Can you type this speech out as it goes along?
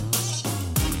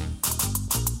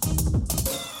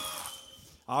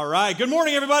All right. Good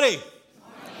morning, everybody.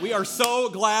 We are so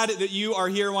glad that you are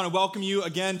here. I want to welcome you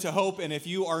again to Hope. And if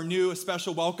you are new, a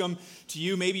special welcome to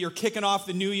you. Maybe you're kicking off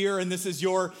the new year and this is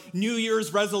your New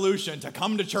Year's resolution to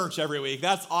come to church every week.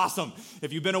 That's awesome.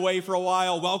 If you've been away for a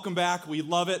while, welcome back. We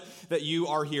love it that you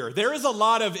are here. There is a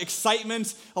lot of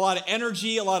excitement, a lot of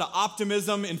energy, a lot of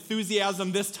optimism,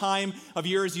 enthusiasm this time of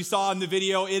year. As you saw in the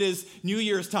video, it is New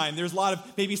Year's time. There's a lot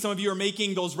of, maybe some of you are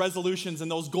making those resolutions and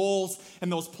those goals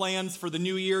and those plans for the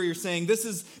new year. You're saying,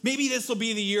 maybe this will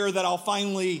be the year that I'll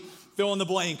finally fill in the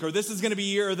blank, or this is going to be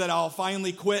a year that I'll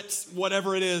finally quit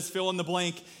whatever it is, fill in the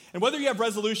blank. And whether you have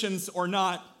resolutions or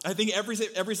not, I think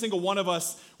every single one of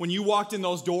us, when you walked in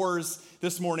those doors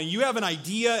this morning, you have an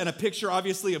idea and a picture,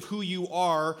 obviously, of who you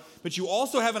are, but you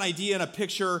also have an idea and a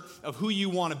picture of who you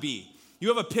want to be. You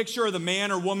have a picture of the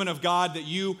man or woman of God that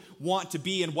you want to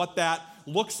be and what that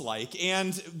looks like.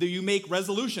 And you make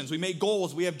resolutions, we make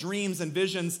goals, we have dreams and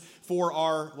visions for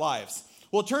our lives.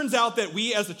 Well, it turns out that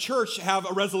we as a church have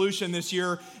a resolution this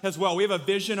year as well. We have a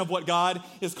vision of what God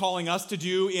is calling us to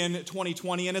do in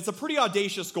 2020, and it's a pretty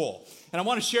audacious goal. And I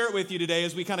want to share it with you today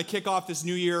as we kind of kick off this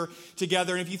new year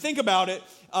together. And if you think about it,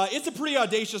 it's a pretty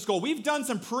audacious goal. We've done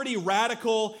some pretty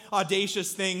radical,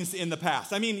 audacious things in the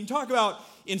past. I mean, you talk about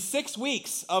in 6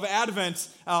 weeks of Advent,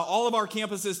 all of our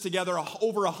campuses together,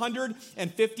 over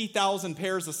 150,000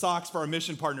 pairs of socks for our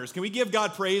mission partners. Can we give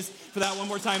God praise for that one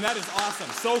more time? That is awesome.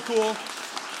 So cool.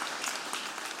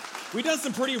 We've done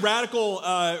some pretty radical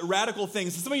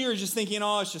things. Some of you are just thinking,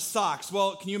 oh, it's just socks.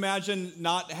 Well, can you imagine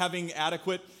not having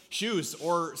adequate shoes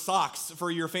or socks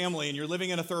for your family, and you're living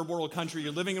in a third world country,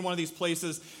 you're living in one of these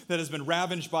places that has been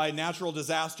ravaged by natural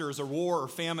disasters or war or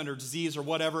famine or disease or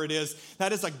whatever it is?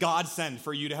 That is a godsend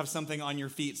for you to have something on your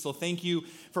feet. So thank you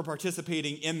for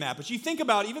participating in that. But you think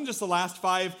about even just the last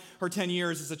 5 or 10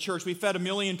 years as a church, we fed 1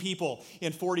 million people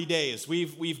in 40 days.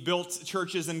 We've built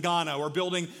churches in Ghana. We're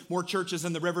building more churches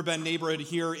in the Riverbend neighborhood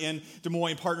here in Des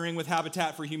Moines, partnering with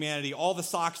Habitat for Humanity. All the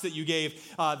socks that you gave,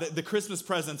 the Christmas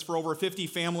presents for over 50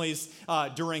 families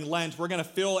during Lent. We're going to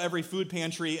fill every food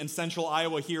pantry in central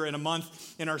Iowa here in a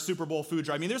month in our Super Bowl food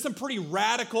drive. I mean, there's some pretty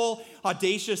radical,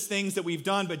 audacious things that we've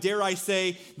done, but dare I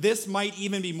say, this might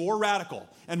even be more radical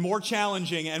and more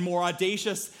challenging and more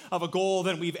audacious of a goal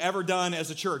than we've ever done as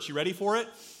a church. You ready for it?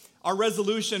 Our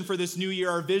resolution for this new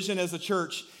year, our vision as a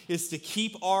church, is to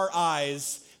keep our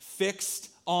eyes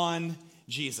fixed on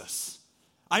Jesus.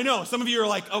 I know, some of you are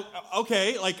like, oh,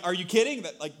 okay, like, are you kidding?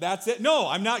 That's it? No,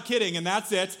 I'm not kidding, and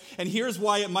that's it. And here's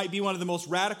why it might be one of the most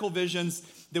radical visions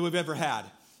that we've ever had.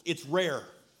 It's rare.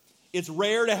 It's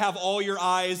rare to have all your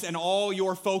eyes and all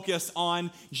your focus on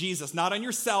Jesus, not on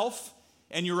yourself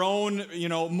and your own,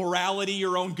 morality,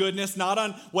 your own goodness, not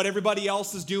on what everybody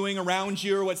else is doing around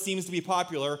you or what seems to be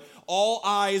popular. All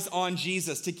eyes on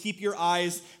Jesus, to keep your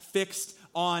eyes fixed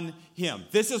on him.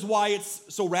 This is why it's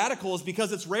so radical, is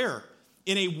because it's rare.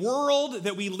 In a world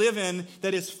that we live in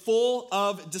that is full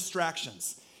of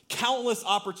distractions, countless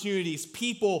opportunities,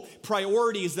 people,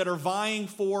 priorities that are vying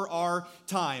for our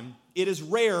time, it is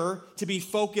rare to be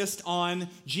focused on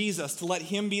Jesus, to let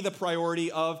him be the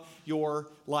priority of your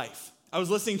life. I was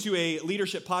listening to a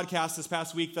leadership podcast this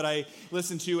past week that I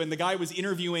listened to, and the guy was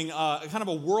interviewing kind of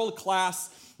a world-class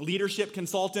leadership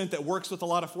consultant that works with a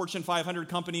lot of Fortune 500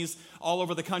 companies all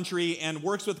over the country and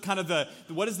works with kind of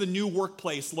what does the new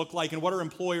workplace look like and what are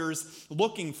employers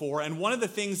looking for. And one of the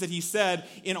things that he said,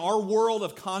 in our world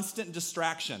of constant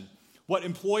distraction, what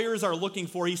employers are looking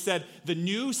for, he said, the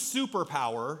new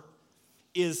superpower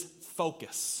is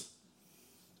focus.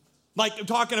 Like, I'm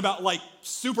talking about like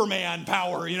Superman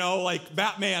power, like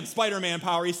Batman, Spider-Man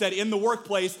power. He said in the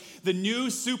workplace, the new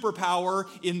superpower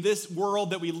in this world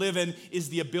that we live in is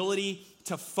the ability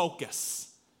to focus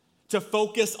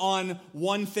on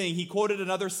one thing. He quoted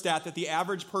another stat that the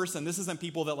average person, this isn't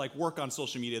people that like work on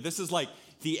social media, this is like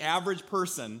the average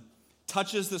person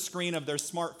touches the screen of their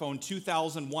smartphone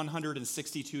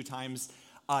 2,162 times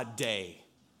a day.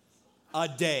 A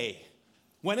day.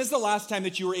 When is the last time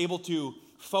that you were able to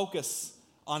focus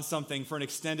on something for an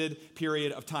extended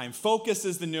period of time? Focus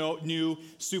is the new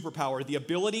superpower, the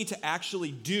ability to actually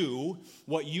do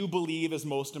what you believe is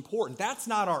most important. That's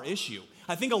not our issue.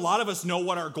 I think a lot of us know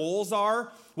what our goals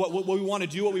are, what we want to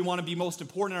do, what we want to be most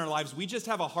important in our lives. We just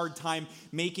have a hard time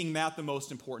making that the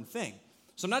most important thing.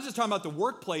 So I'm not just talking about the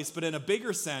workplace, but in a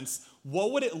bigger sense,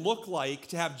 what would it look like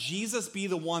to have Jesus be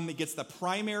the one that gets the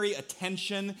primary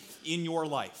attention in your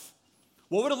life?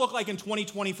 What would it look like in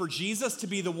 2020 for Jesus to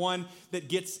be the one that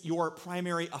gets your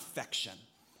primary affection?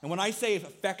 And when I say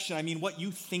affection, I mean what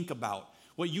you think about,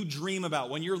 what you dream about,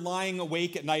 when you're lying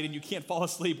awake at night and you can't fall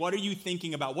asleep, what are you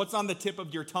thinking about? What's on the tip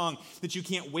of your tongue that you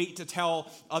can't wait to tell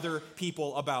other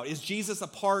people about? Is Jesus a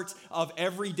part of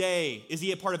every day? Is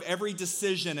he a part of every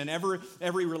decision and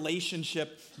every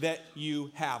relationship that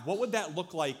you have? What would that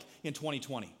look like in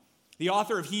 2020? The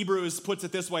author of Hebrews puts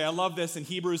it this way. I love this in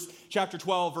Hebrews chapter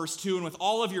 12, verse 2. And with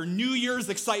all of your New Year's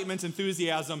excitement,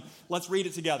 enthusiasm, let's read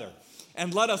it together.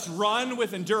 And let us run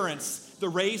with endurance the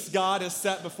race God has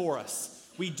set before us.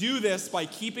 We do this by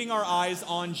keeping our eyes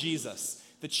on Jesus,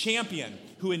 the champion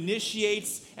who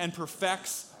initiates and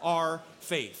perfects our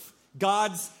faith.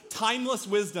 God's timeless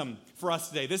wisdom for us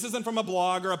today. This isn't from a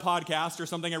blog or a podcast or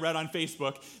something I read on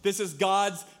Facebook. This is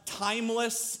God's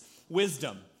timeless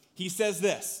wisdom. He says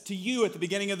this to you at the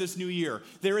beginning of this new year.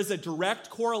 There is a direct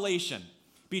correlation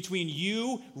between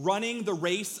you running the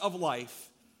race of life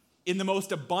in the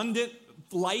most abundant,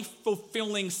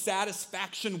 life-fulfilling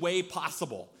satisfaction way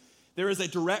possible. There is a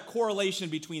direct correlation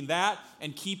between that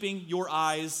and keeping your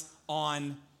eyes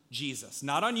on Jesus.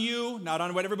 Not on you, not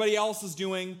on what everybody else is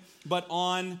doing, but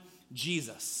on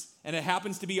Jesus. And it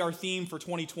happens to be our theme for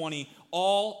 2020,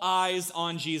 all eyes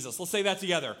on Jesus. Let's say that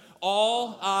together.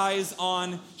 All eyes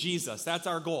on Jesus. That's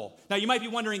our goal. Now, you might be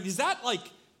wondering, is that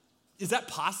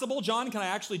possible, John? Can I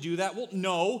actually do that? Well,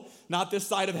 no, not this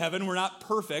side of heaven. We're not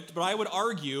perfect, but I would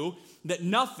argue that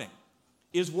nothing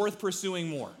is worth pursuing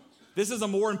more. This is a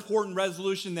more important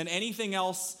resolution than anything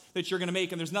else that you're going to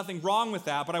make, and there's nothing wrong with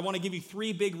that, but I want to give you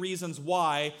 3 big reasons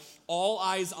why all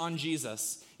eyes on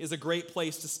Jesus is a great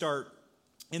place to start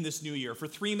in this new year for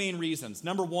 3 main reasons.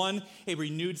 Number 1, a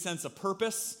renewed sense of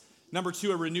purpose. Number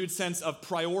 2, a renewed sense of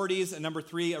priorities. And number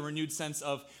 3, a renewed sense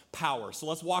of power. So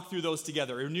let's walk through those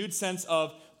together. A renewed sense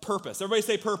of purpose. Everybody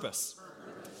say purpose.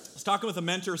 I was talking with a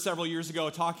mentor several years ago,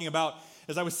 talking about,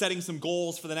 as I was setting some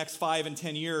goals for the next 5 and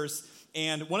 10 years,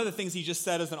 and one of the things he just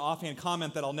said as an offhand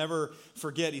comment that I'll never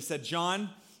forget, he said, John,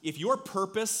 if your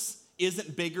purpose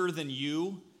isn't bigger than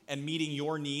you and meeting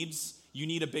your needs, you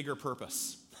need a bigger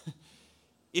purpose.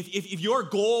 If your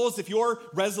goals, if your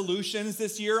resolutions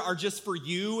this year are just for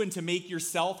you and to make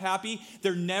yourself happy,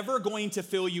 they're never going to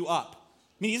fill you up.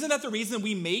 I mean, isn't that the reason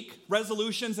we make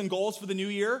resolutions and goals for the new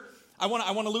year? I want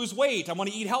to lose weight. I want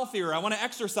to eat healthier. I want to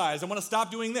exercise. I want to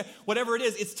stop doing this. Whatever it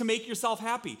is, it's to make yourself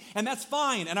happy. And that's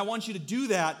fine, and I want you to do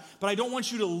that, but I don't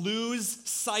want you to lose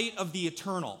sight of the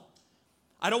eternal.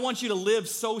 I don't want you to live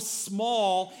so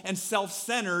small and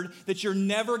self-centered that you're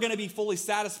never going to be fully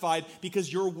satisfied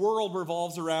because your world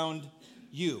revolves around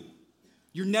you.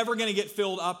 You're never going to get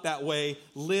filled up that way.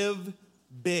 Live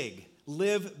big.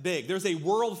 Live big. There's a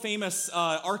world-famous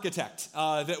architect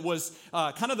that was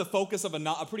kind of the focus of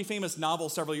a pretty famous novel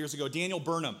several years ago, Daniel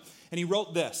Burnham. And he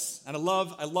wrote this, and I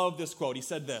love this quote. He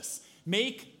said this,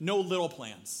 "Make no little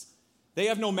plans. They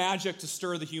have no magic to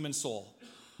stir the human soul.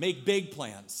 Make big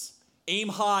plans. Aim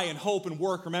high and hope and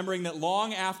work, remembering that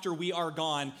long after we are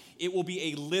gone, it will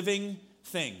be a living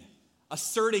thing,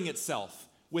 asserting itself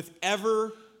with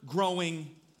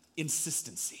ever-growing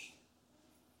insistency."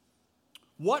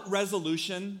 What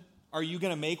resolution are you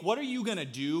going to make? What are you going to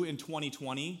do in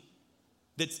 2020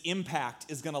 that's impact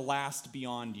is going to last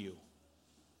beyond you?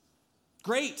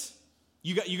 Great.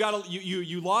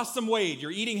 You lost some weight.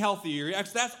 You're eating healthy.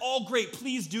 That's all great.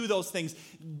 Please do those things.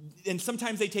 And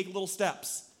sometimes they take little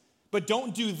steps. But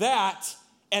don't do that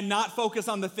and not focus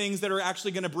on the things that are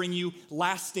actually going to bring you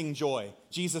lasting joy.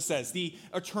 Jesus says, the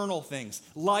eternal things.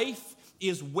 Life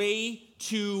is way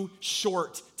too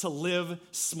short to live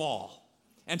small.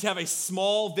 And to have a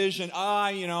small vision,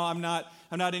 I'm not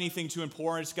anything too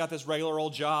important. I just got this regular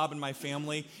old job and my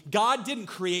family. God didn't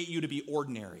create you to be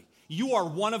ordinary. You are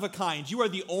one of a kind. You are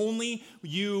the only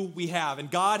you we have. And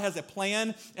God has a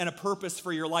plan and a purpose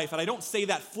for your life. And I don't say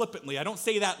that flippantly. I don't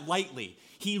say that lightly.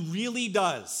 He really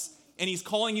does. And he's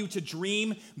calling you to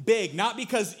dream big, not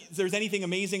because there's anything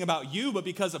amazing about you, but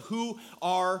because of who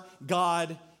our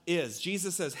God is.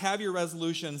 Jesus says, have your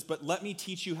resolutions, but let me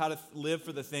teach you how to live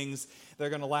for the things that are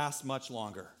going to last much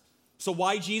longer. So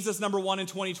why Jesus, number 1 in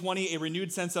 2020? A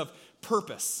renewed sense of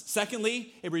purpose.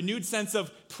 Secondly, a renewed sense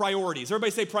of priorities.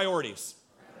 Everybody say priorities.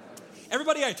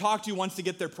 Everybody I talk to wants to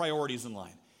get their priorities in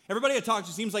line. Everybody I talk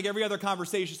to seems like every other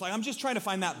conversation is like, I'm just trying to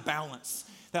find that balance,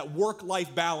 that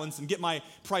work-life balance, and get my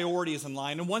priorities in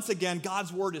line. And once again,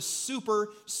 God's word is super,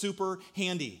 super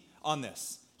handy on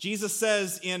this. Jesus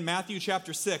says in Matthew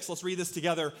chapter 6, let's read this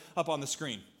together up on the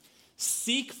screen.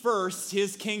 Seek first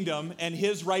his kingdom and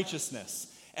his righteousness,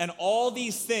 and all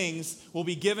these things will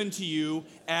be given to you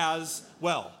as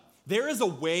well. There is a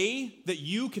way that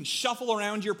you can shuffle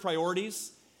around your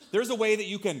priorities. There's a way that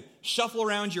you can shuffle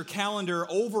around your calendar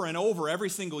over and over every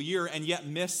single year and yet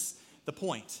miss the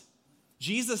point.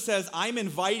 Jesus says, I'm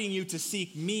inviting you to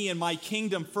seek me and my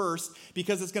kingdom first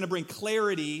because it's going to bring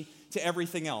clarity to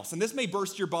everything else. And this may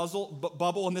burst your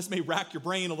bubble, and this may rack your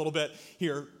brain a little bit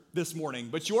here this morning.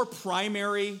 But your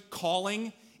primary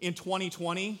calling in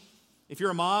 2020, if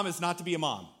you're a mom, is not to be a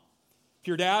mom. If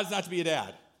you're a dad, it's not to be a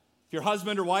dad. If you're a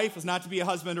husband or wife, is not to be a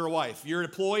husband or a wife. If you're an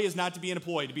employee, is not to be an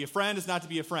employee. To be a friend is not to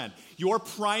be a friend. Your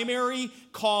primary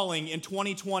calling in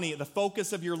 2020, the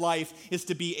focus of your life, is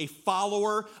to be a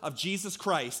follower of Jesus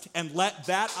Christ and let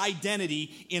that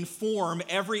identity inform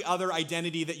every other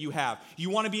identity that you have. You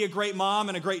want to be a great mom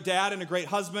and a great dad and a great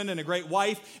husband and a great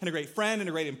wife and a great friend and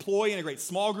a great employee and a great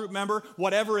small group member,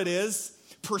 whatever it is,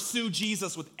 pursue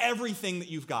Jesus with everything that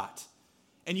you've got,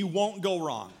 and you won't go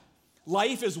wrong.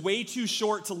 Life is way too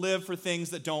short to live for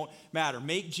things that don't matter.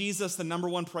 Make Jesus the number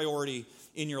one priority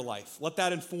in your life. Let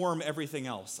that inform everything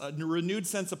else. A renewed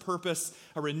sense of purpose,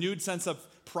 a renewed sense of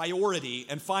priority,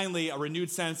 and finally, a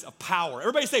renewed sense of power.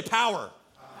 Everybody say power.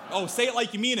 Oh, say it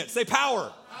like you mean it. Say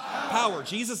power. Power.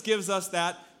 Jesus gives us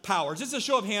that power. Just a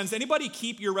show of hands, anybody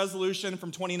keep your resolution from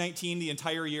 2019 the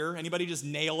entire year? Anybody just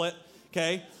nail it?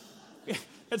 Okay.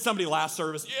 Had somebody last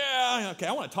service. Yeah, okay,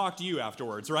 I want to talk to you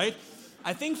afterwards, right?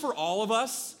 I think for all of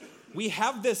us, we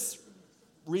have this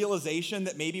realization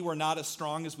that maybe we're not as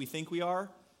strong as we think we are,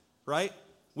 right?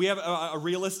 We have a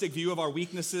realistic view of our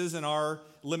weaknesses and our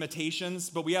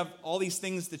limitations, but we have all these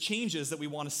things, the changes that we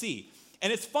want to see.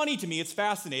 And it's funny to me, it's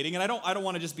fascinating, and I don't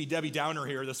want to just be Debbie Downer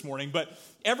here this morning, but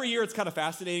every year it's kind of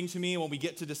fascinating to me when we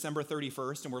get to December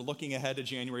 31st and we're looking ahead to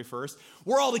January 1st.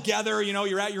 We're all together,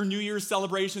 you're at your New Year's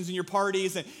celebrations and your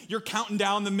parties, and you're counting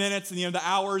down the minutes and the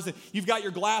hours, and you've got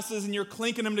your glasses and you're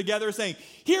clinking them together saying,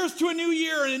 here's to a new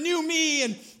year and a new me,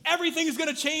 and everything's going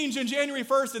to change on January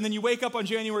 1st, and then you wake up on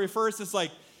January 1st, it's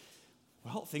like,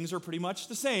 well, things are pretty much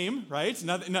the same, right?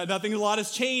 Nothing, a lot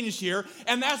has changed here.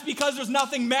 And that's because there's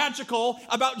nothing magical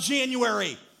about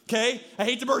January, okay? I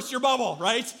hate to burst your bubble,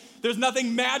 right? There's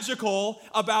nothing magical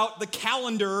about the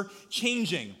calendar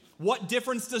changing. What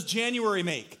difference does January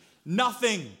make?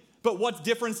 Nothing. But what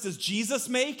difference does Jesus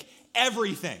make?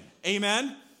 Everything.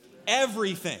 Amen?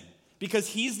 Everything. Because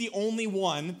he's the only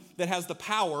one that has the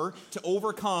power to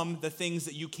overcome the things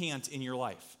that you can't in your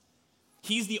life.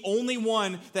 He's the only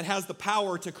one that has the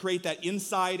power to create that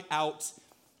inside-out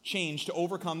change to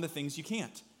overcome the things you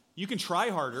can't. You can try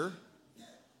harder,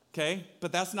 okay,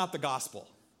 but that's not the gospel.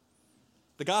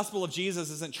 The gospel of Jesus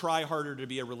isn't try harder to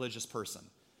be a religious person.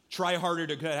 Try harder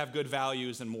to have good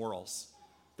values and morals.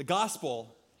 The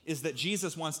gospel is that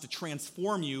Jesus wants to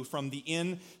transform you from the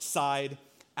inside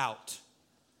out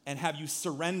and have you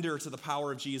surrender to the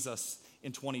power of Jesus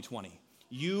in 2020.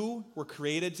 You were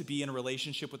created to be in a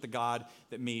relationship with the God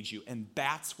that made you, and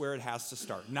that's where it has to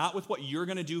start. Not with what you're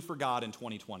going to do for God in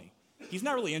 2020. He's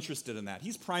not really interested in that.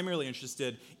 He's primarily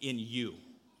interested in you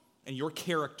and your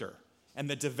character and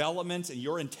the development and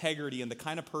your integrity and the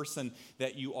kind of person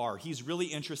that you are. He's really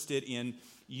interested in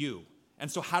you. And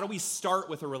so how do we start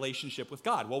with a relationship with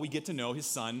God? Well, we get to know his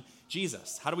son,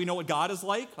 Jesus. How do we know what God is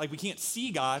like? Like, we can't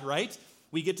see God, right?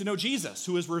 We get to know Jesus,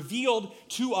 who is revealed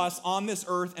to us on this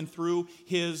earth and through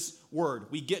his word.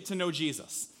 We get to know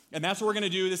Jesus. And that's what we're going to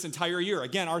do this entire year.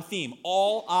 Again, our theme,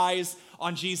 all eyes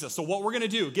on Jesus. So what we're going to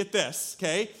do, get this,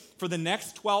 okay? For the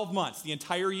next 12 months, the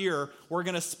entire year, we're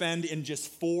going to spend in just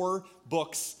 4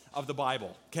 books of the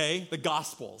Bible, okay? The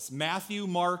Gospels, Matthew,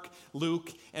 Mark, Luke,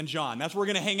 and John. That's where we're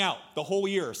going to hang out the whole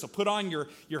year. So put on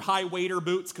your high waiter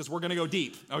boots because we're going to go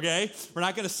deep, okay? We're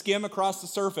not going to skim across the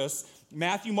surface.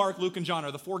 Matthew, Mark, Luke, and John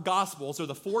are the 4 Gospels, or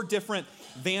the 4 different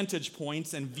vantage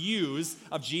points and views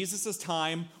of Jesus'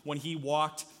 time when he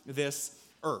walked this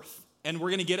earth. And we're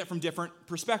going to get it from different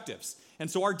perspectives.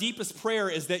 And so our deepest prayer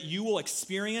is that you will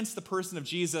experience the person of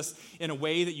Jesus in a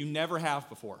way that you never have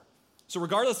before. So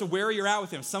regardless of where you're at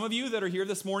with him, some of you that are here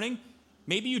this morning,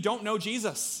 maybe you don't know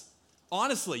Jesus.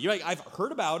 Honestly, you're like, I've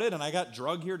heard about it and I got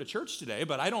drugged here to church today,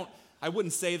 but I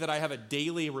wouldn't say that I have a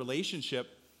daily relationship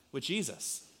with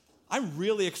Jesus. I'm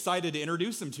really excited to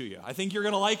introduce him to you. I think you're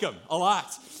going to like him a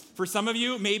lot. For some of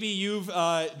you, maybe you've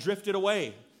drifted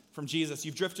away from Jesus.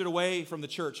 You've drifted away from the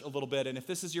church a little bit. And if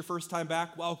this is your first time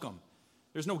back, welcome.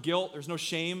 There's no guilt. There's no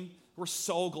shame. We're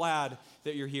so glad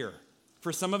that you're here.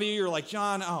 For some of you, you're like,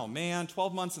 John, oh man,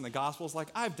 12 months in the Gospels, like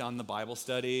I've done the Bible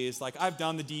studies, like I've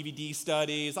done the DVD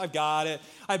studies, I've got it.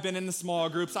 I've been in the small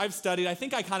groups, I've studied. I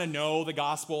think I kind of know the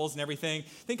Gospels and everything.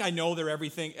 I think I know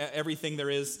everything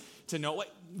there is to know.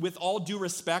 With all due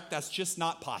respect, that's just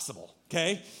not possible,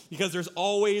 okay? Because there's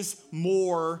always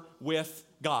more with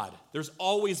God. There's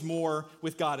always more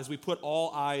with God as we put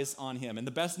all eyes on him. And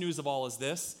the best news of all is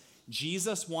this: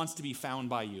 Jesus wants to be found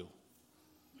by you.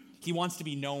 He wants to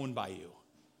be known by you.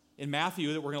 In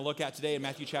Matthew, that we're going to look at today, in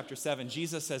Matthew chapter 7,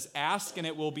 Jesus says, ask and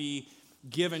it will be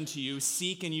given to you,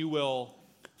 seek and you will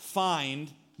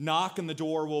find, knock and the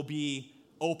door will be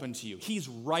open to you. He's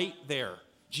right there.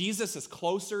 Jesus is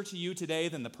closer to you today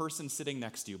than the person sitting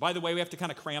next to you. By the way, we have to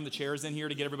kind of cram the chairs in here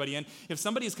to get everybody in. If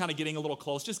somebody's kind of getting a little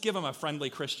close, just give them a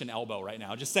friendly Christian elbow right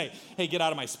now. Just say, hey, get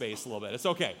out of my space a little bit. It's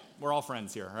okay. We're all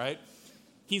friends here, right?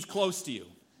 He's close to you.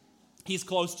 He's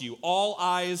close to you. All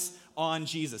eyes on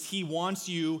Jesus. He wants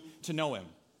you to know him.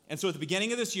 And so at the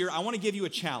beginning of this year, I want to give you a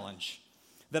challenge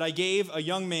that I gave a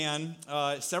young man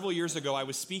several years ago. I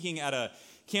was speaking at a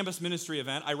campus ministry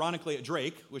event, ironically at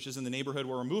Drake, which is in the neighborhood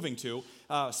where we're moving to,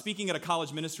 speaking at a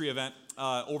college ministry event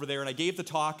over there, and I gave the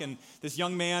talk, and this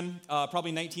young man,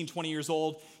 probably 19, 20 years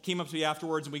old, came up to me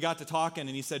afterwards, and we got to talking,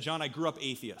 and he said, John, I grew up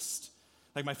atheist.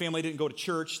 Like, my family didn't go to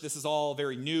church. This is all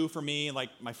very new for me. Like,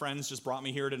 my friends just brought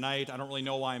me here tonight. I don't really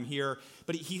know why I'm here.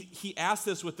 But he asked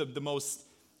this with the most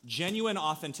genuine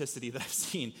authenticity that I've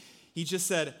seen. He just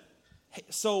said, hey,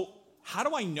 so how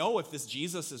do I know if this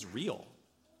Jesus is real?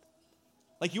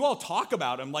 Like, you all talk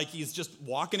about him like he's just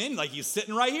walking in, like he's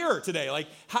sitting right here today. Like,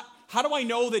 how do I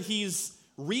know that he's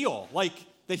real? Like,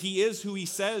 that he is who he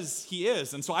says he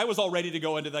is? And so I was all ready to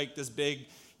go into like this big,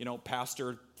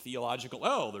 pastor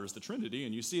theological, there's the Trinity,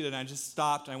 and you see it, and I just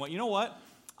stopped, and I went, you know what?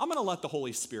 I'm going to let the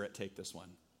Holy Spirit take this one.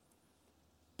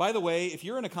 By the way, if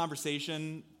you're in a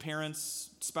conversation, parents,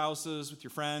 spouses, with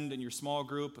your friend, in your small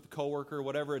group, with a coworker,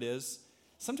 whatever it is,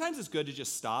 sometimes it's good to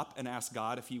just stop and ask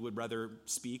God if he would rather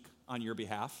speak on your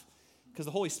behalf, because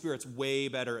the Holy Spirit's way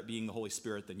better at being the Holy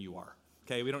Spirit than you are,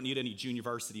 okay? We don't need any junior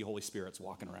varsity Holy Spirits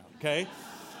walking around, okay?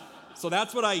 So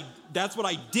that's what I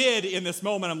did in this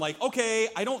moment. I'm like, okay,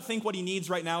 I don't think what he needs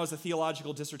right now is a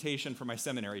theological dissertation for my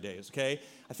seminary days, okay?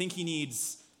 I think he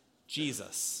needs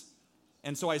Jesus.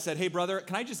 And so I said, hey, brother,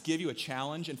 can I just give you a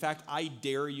challenge? In fact, I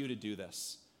dare you to do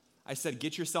this. I said,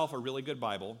 get yourself a really good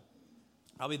Bible,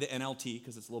 probably the NLT,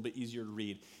 because it's a little bit easier to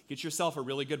read. Get yourself a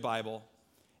really good Bible.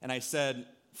 And I said,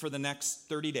 for the next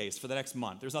 30 days, for the next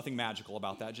month, there's nothing magical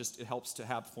about that, just it helps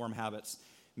to form habits.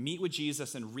 Meet with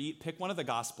Jesus and pick one of the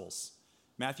Gospels,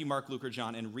 Matthew, Mark, Luke, or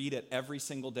John, and read it every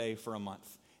single day for a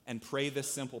month. And pray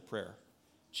this simple prayer.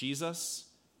 Jesus,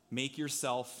 make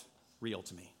yourself real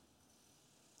to me.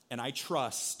 And I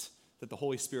trust that the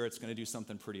Holy Spirit's going to do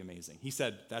something pretty amazing. He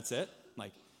said, that's it? I'm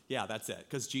like, yeah, that's it.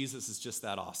 Because Jesus is just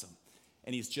that awesome.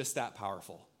 And he's just that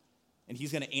powerful. And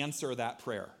he's going to answer that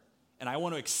prayer. And I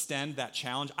want to extend that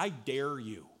challenge. I dare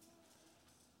you.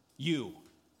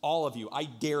 All of you, I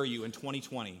dare you in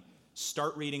 2020,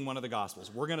 start reading one of the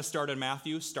Gospels. We're going to start in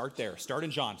Matthew. Start there. Start in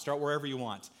John. Start wherever you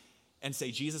want. And say,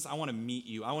 Jesus, I want to meet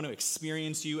you. I want to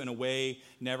experience you in a way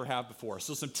never have before.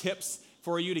 So some tips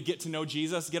for you to get to know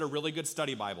Jesus. Get a really good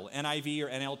study Bible. NIV or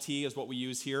NLT is what we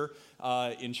use here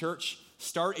in church.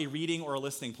 Start a reading or a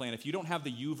listening plan. If you don't have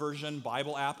the YouVersion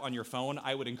Bible app on your phone,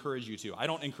 I would encourage you to. I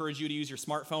don't encourage you to use your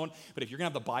smartphone, but if you're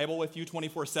going to have the Bible with you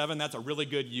 24/7, that's a really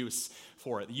good use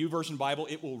for it. The YouVersion Bible,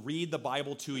 it will read the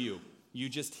Bible to you. You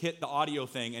just hit the audio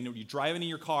thing, and you're driving in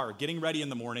your car, getting ready in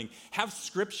the morning, have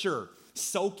Scripture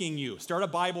soaking you. Start a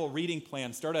Bible reading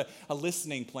plan. Start a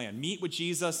listening plan. Meet with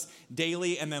Jesus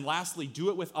daily, and then lastly, do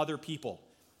it with other people.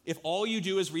 If all you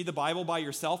do is read the Bible by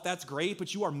yourself, that's great,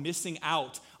 but you are missing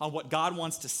out on what God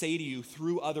wants to say to you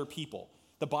through other people.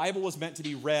 The Bible was meant to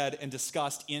be read and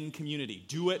discussed in community.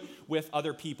 Do it with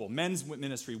other people. Men's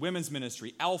ministry, women's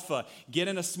ministry, Alpha, get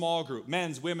in a small group.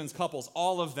 Men's, women's, couples,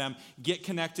 all of them, get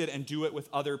connected and do it with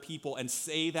other people and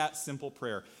say that simple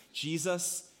prayer.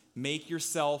 Jesus, make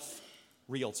yourself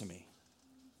real to me.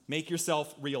 Make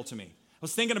yourself real to me. I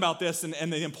was thinking about this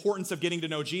and the importance of getting to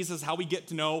know Jesus, how we get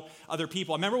to know other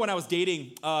people. I remember when I was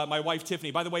dating my wife, Tiffany.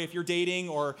 By the way, if you're dating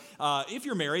or if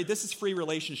you're married, this is free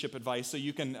relationship advice, so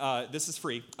you can, this is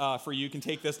free for you. You can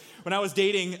take this. When I was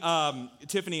dating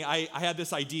Tiffany, I had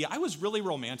this idea. I was really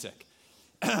romantic.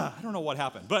 I don't know what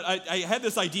happened, but I had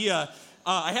this idea.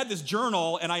 I had this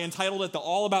journal, and I entitled it the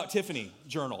All About Tiffany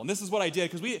Journal. And this is what I did,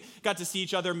 because we got to see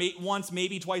each other once,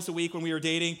 maybe twice a week when we were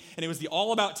dating, and it was the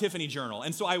All About Tiffany Journal.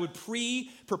 And so I would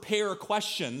prepare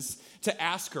questions to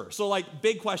ask her. So like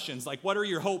big questions, like what are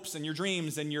your hopes and your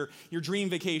dreams and your dream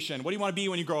vacation? What do you want to be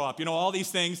when you grow up? All these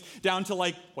things, down to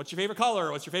like, what's your favorite color?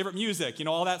 What's your favorite music?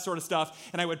 All that sort of stuff.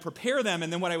 And I would prepare them,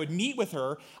 and then when I would meet with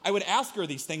her, I would ask her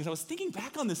these things. I was thinking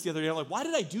back on this the other day. I'm like, why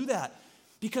did I do that?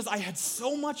 Because I had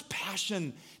so much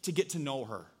passion to get to know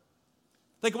her.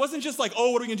 Like, it wasn't just like,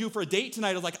 oh, what are we going to do for a date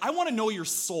tonight? It was like, I want to know your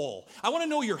soul. I want to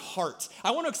know your heart.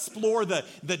 I want to explore the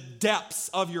depths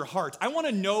of your heart. I want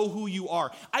to know who you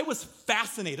are. I was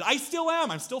fascinated. I still am.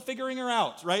 I'm still figuring her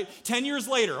out, right? 10 years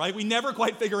later, right? We never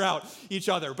quite figure out each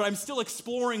other, but I'm still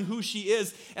exploring who she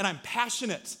is, and I'm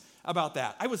passionate about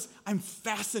that. I'm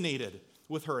fascinated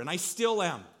with her, and I still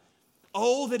am.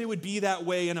 Oh, that it would be that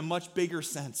way in a much bigger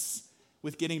sense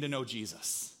with getting to know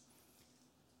Jesus.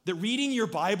 That reading your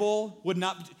Bible would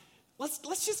not,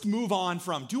 let's just move on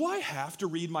from, do I have to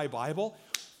read my Bible?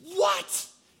 What?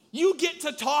 You get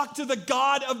to talk to the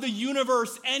God of the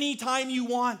universe anytime you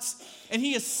want, and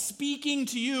he is speaking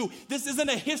to you. This isn't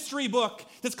a history book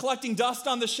that's collecting dust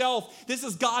on the shelf. This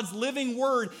is God's living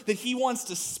word that he wants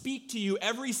to speak to you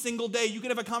every single day. You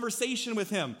can have a conversation with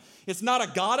him. It's not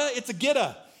a gotta, it's a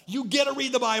getta. You get to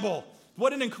read the Bible.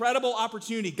 What an incredible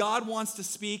opportunity. God wants to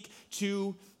speak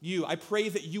to you. I pray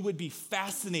that you would be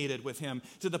fascinated with him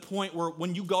to the point where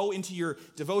when you go into your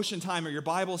devotion time or your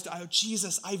Bible study, oh,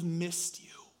 Jesus, I've missed you.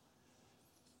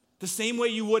 The same way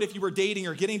you would if you were dating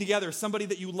or getting together with somebody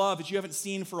that you love that you haven't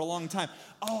seen for a long time.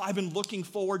 Oh, I've been looking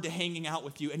forward to hanging out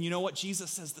with you. And you know what?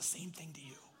 Jesus says the same thing to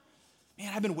you.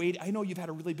 Man, I've been waiting. I know you've had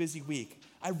a really busy week.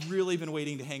 I've really been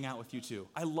waiting to hang out with you too.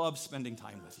 I love spending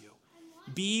time with you.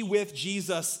 Be with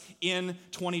Jesus in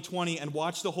 2020 and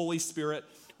watch the Holy Spirit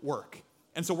work.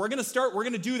 And so we're going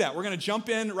to do that. We're going to jump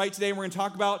in right today and we're going to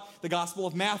talk about the Gospel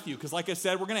of Matthew because like I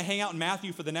said, we're going to hang out in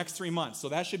Matthew for the next 3 months. So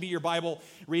that should be your Bible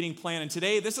reading plan. And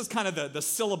today, this is kind of the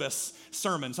syllabus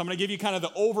sermon. So I'm going to give you kind of the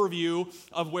overview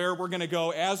of where we're going to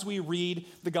go as we read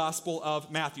the Gospel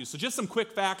of Matthew. So just some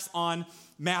quick facts on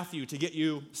Matthew to get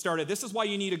you started. This is why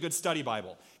you need a good study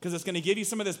Bible because it's going to give you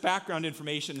some of this background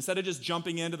information instead of just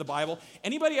jumping into the Bible.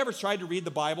 Anybody ever tried to read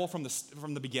the Bible from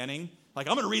the beginning? Like,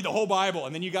 I'm going to read the whole Bible,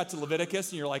 and then you got to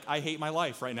Leviticus, and you're like, I hate my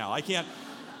life right now. I can't.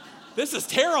 This is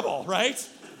terrible, right?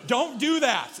 Don't do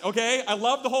that, okay? I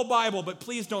love the whole Bible, but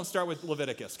please don't start with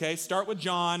Leviticus, okay? Start with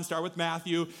John, start with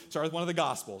Matthew, start with one of the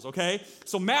Gospels, okay?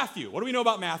 So Matthew, what do we know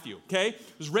about Matthew, okay?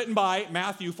 It was written by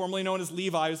Matthew, formerly known as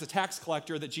Levi, who was a tax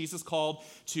collector that Jesus called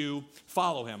to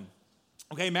follow him.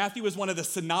 Okay, Matthew is one of the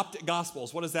synoptic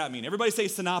Gospels. What does that mean? Everybody say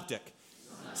synoptic.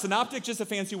 Synoptic, just a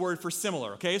fancy word for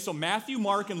similar, okay? So Matthew,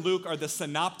 Mark, and Luke are the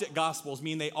synoptic Gospels,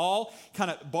 meaning they all kind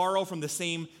of borrow from the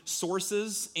same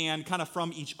sources and kind of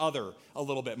from each other a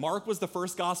little bit. Mark was the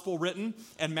first Gospel written,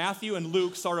 and Matthew and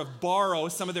Luke sort of borrow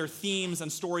some of their themes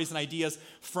and stories and ideas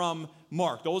from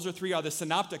Mark. Those are the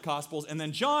synoptic Gospels. And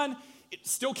then John, it's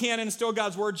still canon, still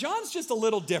God's word. John's just a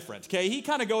little different, okay? He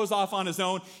kind of goes off on his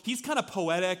own. He's kind of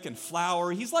poetic and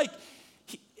flowery. He's like,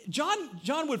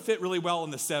 John would fit really well in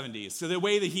the 70s. So the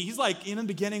way that he's like, in the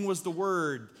beginning was the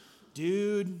Word,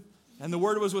 dude. And the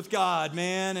Word was with God,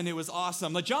 man, and it was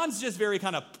awesome. Like John's just very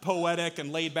kind of poetic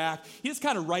and laid back. He just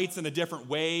kind of writes in a different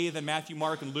way than Matthew,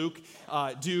 Mark, and Luke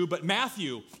do. But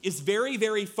Matthew is very,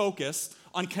 very focused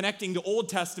on connecting the Old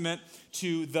Testament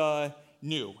to the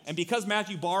New. And because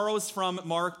Matthew borrows from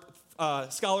Mark,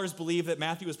 scholars believe that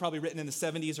Matthew was probably written in the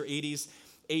 70s or 80s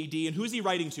AD. And who's he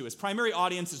writing to? His primary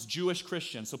audience is Jewish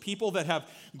Christians. So people that have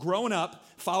grown up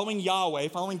following Yahweh,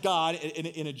 following God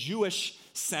in a Jewish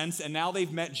sense, and now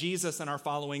they've met Jesus and are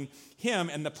following him.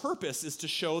 And the purpose is to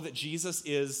show that Jesus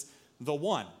is the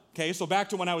one. Okay, so back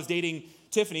to when I was dating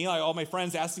Tiffany, all my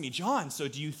friends asking me, John, so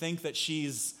do you think that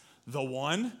she's the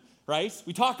one? Right?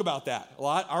 We talk about that a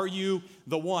lot. Are you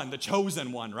the one, the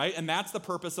chosen one, right? And that's the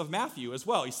purpose of Matthew as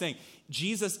well. He's saying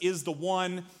Jesus is the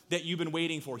one that you've been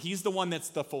waiting for. He's the one that's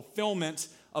the fulfillment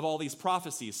of all these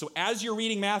prophecies. So as you're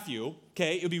reading Matthew,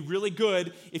 okay, it would be really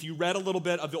good if you read a little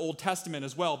bit of the Old Testament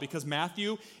as well, because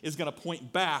Matthew is going to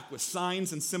point back with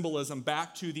signs and symbolism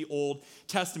back to the Old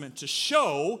Testament to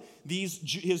show his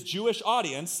Jewish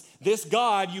audience, this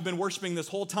God you've been worshiping this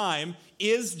whole time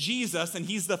is Jesus, and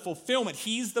he's the fulfillment.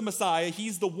 He's the Messiah.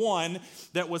 He's the one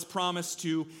that was promised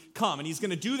to come. And he's going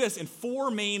to do this in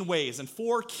 4 main ways and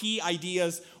 4 key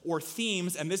ideas or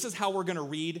themes, and this is how we're going to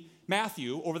read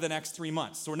Matthew over the next 3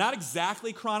 months. So we're not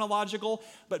exactly chronological,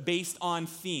 but based on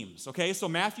themes, okay? So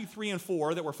Matthew 3 and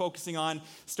 4 that we're focusing on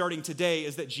starting today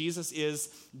is that Jesus is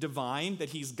divine, that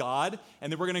he's God.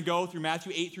 And then we're going to go through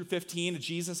Matthew 8 through 15,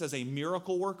 Jesus as a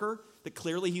miracle worker, that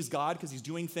clearly he's God because he's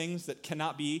doing things that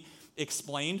cannot be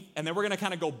explained. And then we're going to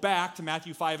kind of go back to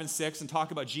Matthew 5 and 6 and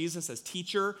talk about Jesus as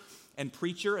teacher and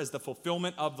preacher, as the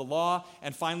fulfillment of the law.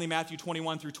 And finally, Matthew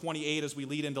 21 through 28 as we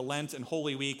lead into Lent and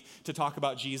Holy Week to talk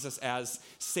about Jesus as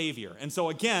Savior. And so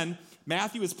again,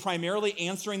 Matthew is primarily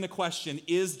answering the question,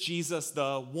 is Jesus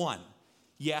the one?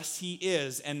 Yes, he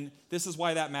is. And this is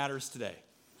why that matters today.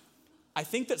 I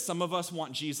think that some of us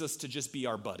want Jesus to just be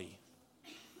our buddy.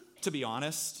 To be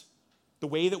honest, the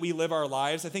way that we live our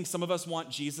lives, I think some of us want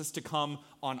Jesus to come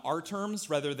on our terms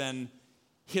rather than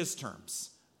his terms.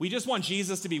 We just want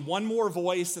Jesus to be one more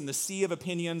voice in the sea of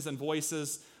opinions and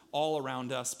voices all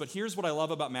around us. But here's what I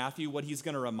love about Matthew, what he's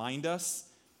going to remind us.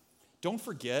 Don't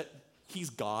forget, he's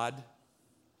God.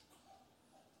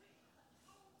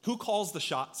 Who calls the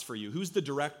shots for you? Who's the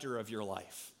director of your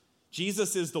life?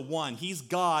 Jesus is the one. He's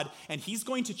God, and he's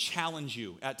going to challenge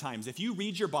you at times. If you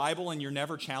read your Bible and you're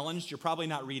never challenged, you're probably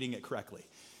not reading it correctly.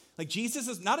 Like Jesus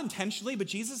is, not intentionally, but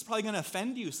Jesus is probably going to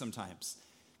offend you sometimes.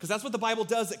 Because that's what the Bible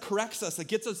does. It corrects us. It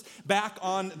gets us back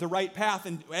on the right path.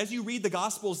 And as you read the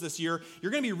Gospels this year,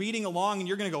 you're going to be reading along and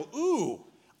you're going to go, ooh,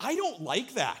 I don't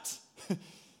like that.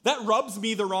 That rubs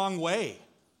me the wrong way.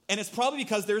 And it's probably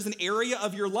because there's an area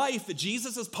of your life that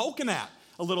Jesus is poking at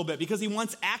a little bit because he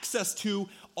wants access to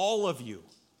all of you.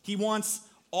 He wants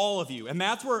all of you. And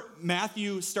that's where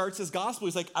Matthew starts his gospel.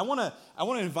 He's like, I want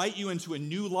to invite you into a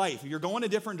new life. If you're going a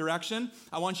different direction,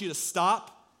 I want you to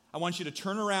stop. I want you to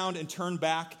turn around and turn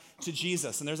back to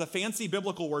Jesus. And there's a fancy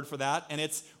biblical word for that, and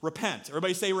it's repent.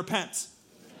 Everybody say repent.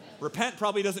 Repent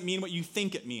probably doesn't mean what you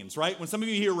think it means, right? When some of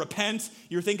you hear repent,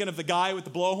 you're thinking of the guy with the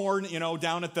blowhorn,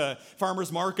 down at the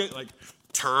farmer's market, like,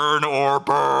 turn or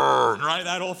burn, right?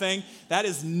 That whole thing. That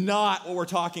is not what we're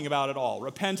talking about at all.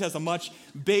 Repent has a much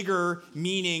bigger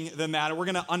meaning than that, and we're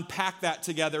going to unpack that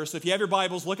together. So if you have your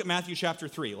Bibles, look at Matthew chapter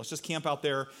 3. Let's just camp out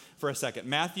there for a second.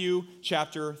 Matthew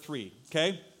chapter 3,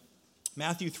 okay?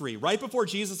 Matthew 3. Right before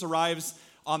Jesus arrives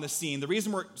on the scene. The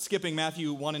reason we're skipping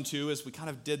Matthew 1 and 2 is we kind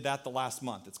of did that the last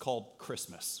month. It's called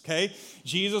Christmas, okay?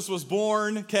 Jesus was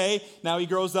born, okay? Now he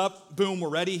grows up. Boom, we're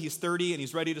ready. He's 30 and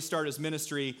he's ready to start his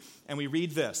ministry. And we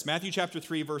read this, Matthew chapter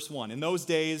 3, verse 1. In those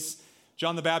days,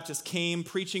 John the Baptist came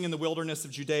preaching in the wilderness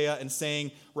of Judea and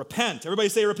saying, repent. Everybody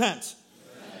say repent.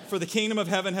 For the kingdom of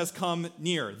heaven has come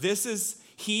near. This is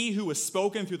he who was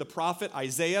spoken through the prophet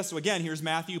Isaiah. So again, here's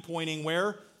Matthew pointing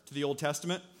where? To the Old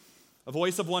Testament. A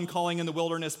voice of one calling in the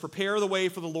wilderness, prepare the way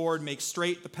for the Lord, make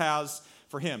straight the paths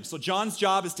for him. So John's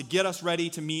job is to get us ready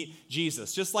to meet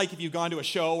Jesus. Just like if you've gone to a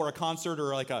show or a concert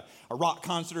or like a rock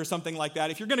concert or something like that.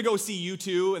 If you're going to go see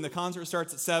U2 and the concert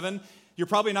starts at 7, you're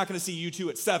probably not going to see U2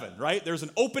 at 7, right? There's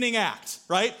an opening act,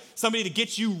 right? Somebody to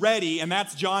get you ready, and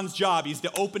that's John's job. He's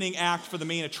the opening act for the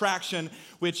main attraction,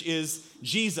 which is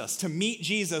Jesus, to meet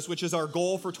Jesus, which is our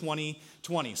goal for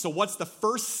 2020. So what's the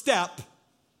first step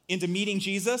into meeting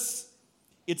Jesus?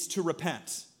 It's to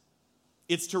repent.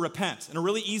 It's to repent. And a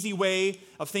really easy way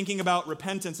of thinking about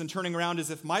repentance and turning around is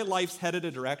if my life's headed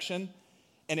a direction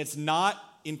and it's not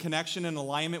in connection and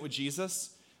alignment with Jesus,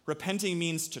 repenting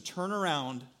means to turn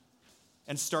around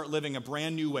and start living a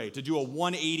brand new way, to do a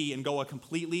 180 and go a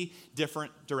completely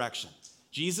different direction.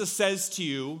 Jesus says to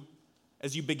you,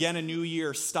 as you begin a new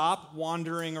year, stop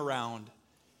wandering around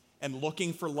and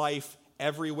looking for life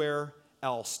everywhere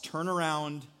else. Turn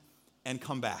around and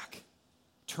come back.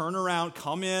 Turn around,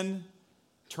 come in,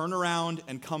 turn around,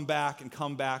 and come back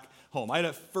home. I had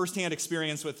a firsthand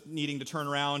experience with needing to turn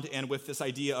around and with this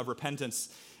idea of repentance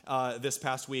this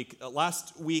past week.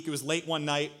 Last week, it was late one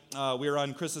night. We were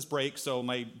on Christmas break, so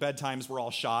my bedtimes were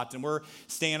all shot, and we're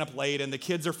staying up late, and the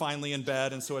kids are finally in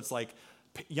bed, and so it's like,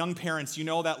 young parents, you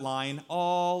know that line,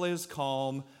 all is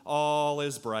calm, all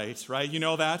is bright, right? You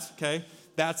know that, okay?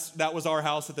 That was our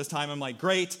house at this time. I'm like,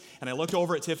 great. And I looked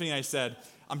over at Tiffany, and I said,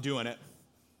 I'm doing it.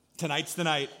 Tonight's the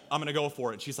night. I'm going to go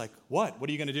for it. She's like, what? What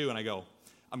are you going to do? And I go,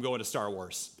 I'm going to Star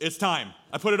Wars. It's time.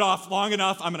 I put it off long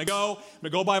enough. I'm going to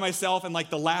go by myself. And like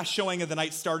the last showing of the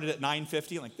night started at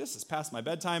 9:50. I'm like, this is past my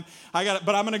bedtime.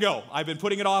 But I'm going to go. I've been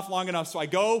putting it off long enough. So I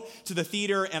go to the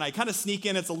theater and I kind of sneak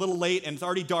in. It's a little late and it's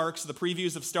already dark. So the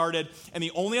previews have started. And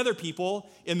the only other people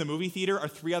in the movie theater are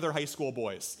 3 other high school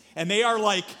boys. And they are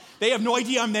like, they have no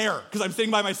idea I'm there because I'm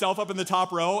sitting by myself up in the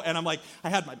top row. And I'm like, I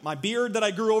had my beard that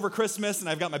I grew over Christmas and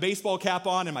I've got my baseball cap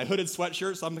on and my hooded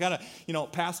sweatshirt. So I'm kind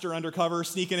of, pastor undercover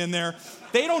sneaking in there.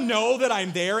 They don't know that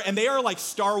I'm there, and they are like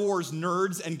Star Wars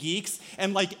nerds and geeks,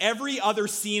 and like every other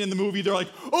scene in the movie, they're like,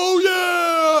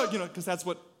 oh yeah, because that's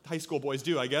what high school boys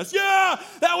do, I guess. Yeah,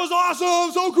 that was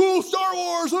awesome, so cool, Star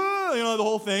Wars, the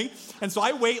whole thing. And so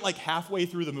I wait like halfway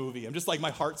through the movie. I'm just like,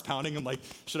 my heart's pounding. I'm like,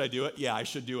 should I do it? Yeah, I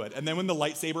should do it. And then when the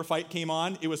lightsaber fight came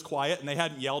on, it was quiet, and they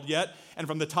hadn't yelled yet. And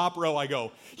from the top row, I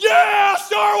go, yeah,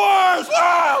 Star Wars,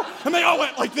 wow! And they all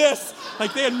went like this.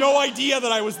 Like they had no idea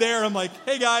that I was there. I'm like,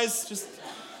 hey guys, just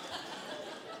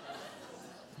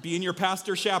being your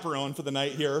pastor chaperone for the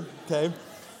night here, okay?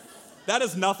 That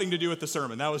has nothing to do with the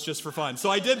sermon. That was just for fun. So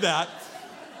I did that.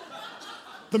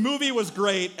 The movie was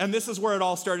great, and this is where it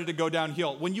all started to go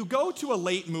downhill. When you go to a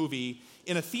late movie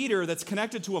in a theater that's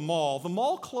connected to a mall, the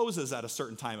mall closes at a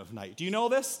certain time of night. Do you know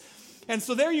this? And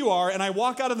so there you are, and I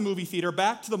walk out of the movie theater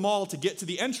back to the mall to get to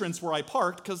the entrance where I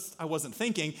parked because I wasn't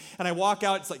thinking, and I walk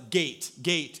out, it's like gate.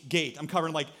 I'm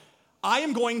covering like, I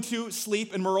am going to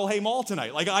sleep in Merle Hay Mall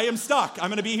tonight. Like, I am stuck. I'm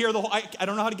going to be here the whole, I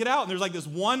don't know how to get out. And there's like this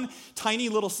one tiny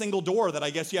little single door that I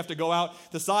guess you have to go out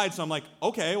the side. So I'm like,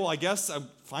 okay, well, I guess I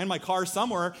find my car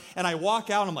somewhere. And I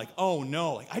walk out and I'm like, oh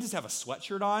no, like I just have a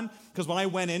sweatshirt on. Because when I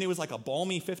went in, it was like a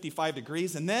balmy 55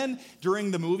 degrees. And then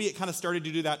during the movie, it kind of started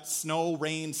to do that snow,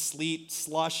 rain, sleet,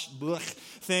 slush, blech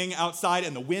thing outside.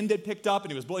 And the wind had picked up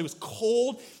and it was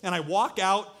cold. And I walk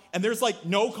out. And there's like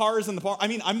no cars in the park. I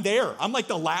mean, I'm there. I'm like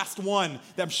the last one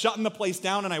that I'm shutting the place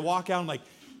down. And I walk out and I'm like,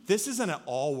 this isn't at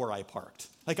all where I parked.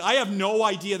 Like, I have no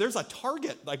idea. There's a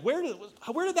Target. Like, where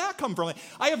did that come from? Like,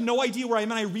 I have no idea where I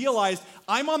am. And I realized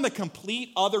I'm on the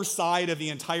complete other side of the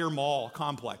entire mall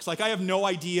complex. Like, I have no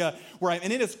idea where I am.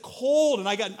 And it is cold. And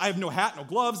I have no hat, no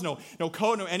gloves, no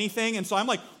coat, no anything. And so I'm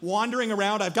like wandering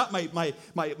around. I've got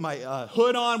my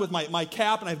hood on with my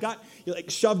cap. And I've got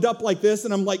like shoved up like this.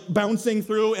 And I'm like bouncing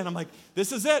through. And I'm like,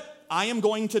 this is it. I am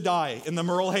going to die in the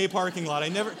Merle Hay parking lot. I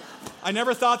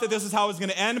never thought that this is how it was going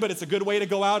to end, but it's a good way to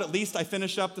go out. At least I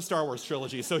finished up the Star Wars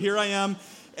trilogy. So here I am,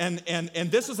 and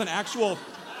this is an actual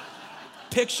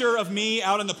picture of me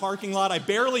out in the parking lot. I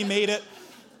barely made it.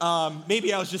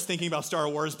 Maybe I was just thinking about Star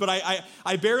Wars, but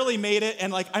I barely made it,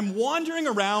 and like I'm wandering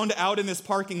around out in this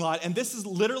parking lot, and this is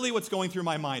literally what's going through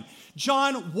my mind.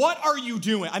 John, what are you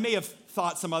doing? I may have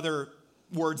thought some other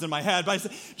words in my head, but I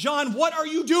said, John, what are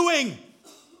you doing?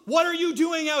 What are you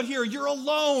doing out here? You're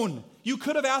alone. You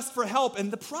could have asked for help.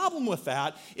 And the problem with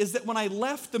that is that when I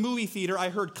left the movie theater, I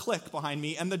heard click behind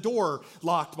me and the door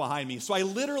locked behind me. So I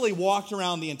literally walked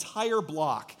around the entire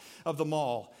block of the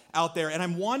mall out there, and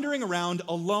I'm wandering around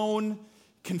alone,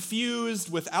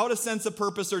 confused, without a sense of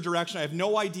purpose or direction. I have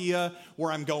no idea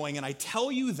where I'm going. And I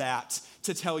tell you that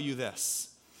to tell you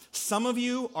this. Some of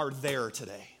you are there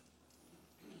today.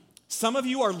 Some of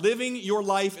you are living your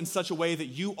life in such a way that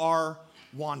you are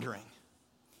wandering.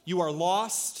 You are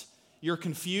lost. You're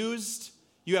confused.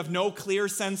 You have no clear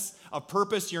sense of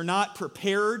purpose. You're not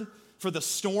prepared for the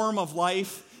storm of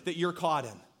life that you're caught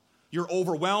in. You're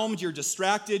overwhelmed. You're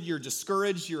distracted. You're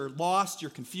discouraged. You're lost.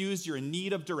 You're confused. You're in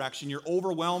need of direction. You're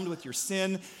overwhelmed with your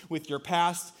sin, with your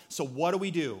past. So what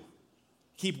do?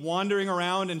 Keep wandering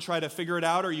around and try to figure it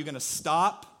out? Or are you going to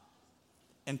stop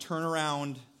and turn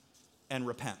around and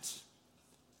repent?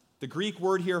 The Greek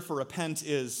word here for repent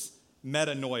is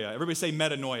metanoia. Everybody say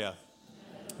metanoia.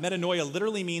 Metanoia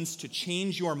literally means to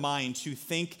change your mind, to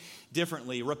think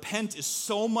differently. Repent is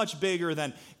so much bigger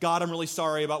than, God, I'm really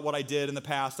sorry about what I did in the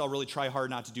past. I'll really try hard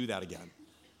not to do that again.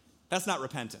 That's not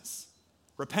repentance.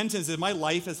 Repentance is my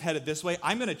life is headed this way.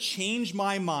 I'm going to change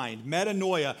my mind,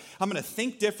 metanoia. I'm going to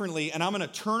think differently, and I'm going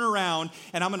to turn around,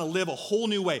 and I'm going to live a whole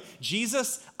new way.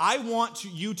 Jesus, I want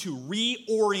you to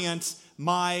reorient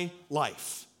my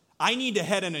life. I need to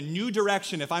head in a new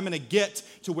direction if I'm going to get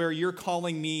to where you're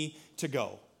calling me to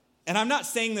go. And I'm not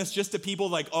saying this just to people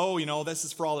like, oh, this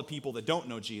is for all the people that don't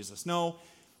know Jesus. No,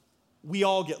 we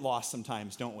all get lost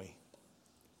sometimes, don't we?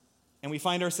 And we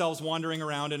find ourselves wandering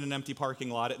around in an empty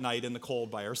parking lot at night in the cold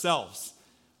by ourselves,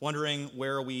 wondering,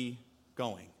 where are we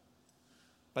going?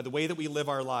 By the way that we live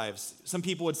our lives. Some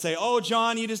people would say, oh,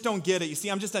 John, you just don't get it. You see,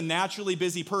 I'm just a naturally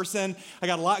busy person. I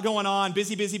got a lot going on,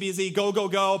 busy,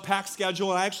 go, packed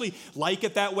schedule. And I actually like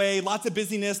it that way. Lots of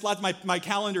busyness, my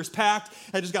calendar's packed.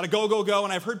 I just got to go.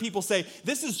 And I've heard people say,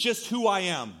 this is just who I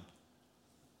am.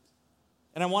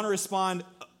 And I want to respond,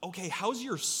 okay, how's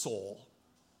your soul?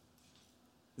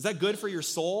 Is that good for your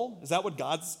soul? Is that what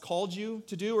God's called you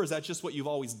to do? Or is that just what you've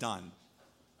always done?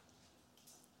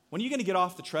 When are you going to get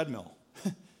off the treadmill?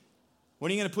 When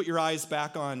are you going to put your eyes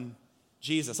back on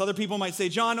Jesus? Other people might say,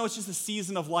 John, no, it's just a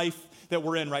season of life that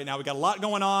we're in right now. We got a lot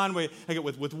going on. I get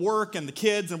with work and the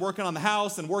kids and working on the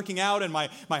house and working out and my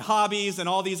hobbies and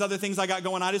all these other things I got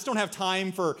going on. I just don't have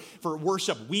time for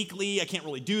worship weekly. I can't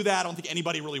really do that. I don't think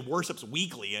anybody really worships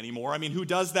weekly anymore. I mean, who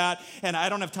does that? And I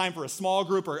don't have time for a small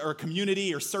group or a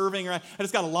community or serving. I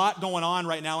just got a lot going on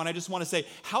right now. And I just want to say,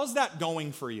 how's that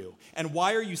going for you? And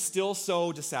why are you still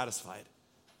so dissatisfied?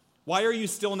 Why are you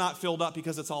still not filled up?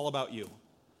 Because it's all about you.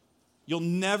 You'll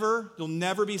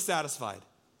never be satisfied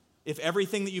if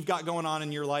everything that you've got going on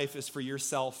in your life is for your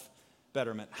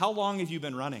self-betterment. How long have you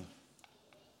been running?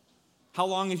 How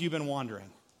long have you been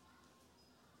wandering?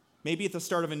 Maybe at the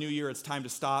start of a new year, it's time to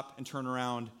stop and turn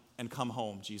around and come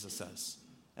home, Jesus says,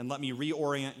 and let me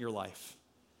reorient your life.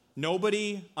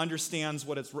 Nobody understands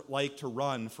what it's like to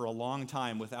run for a long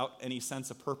time without any sense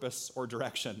of purpose or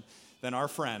direction than our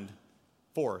friend,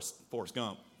 Forrest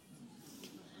Gump,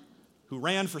 who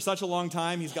ran for such a long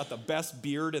time, he's got the best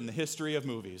beard in the history of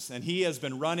movies. And he has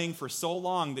been running for so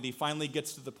long that he finally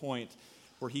gets to the point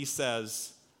where he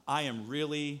says, I am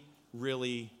really,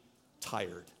 really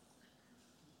tired.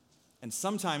 And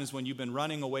sometimes when you've been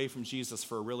running away from Jesus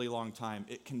for a really long time,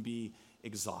 it can be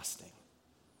exhausting.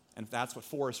 And that's what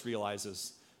Forrest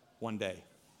realizes one day.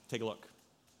 Take a look.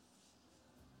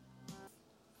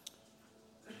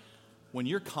 When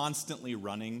you're constantly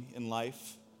running in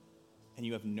life and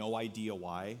you have no idea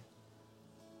why,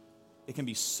 it can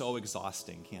be so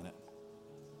exhausting, can't it?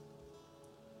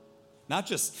 Not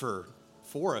just for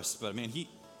Forrest, but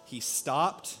he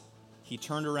stopped, he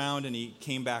turned around, and he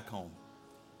came back home.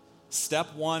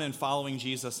 Step one in following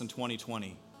Jesus in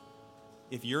 2020.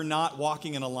 If you're not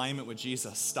walking in alignment with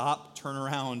Jesus, stop, turn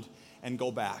around, and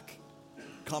go back.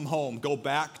 Come home, go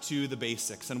back to the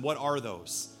basics. And what are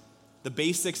those? The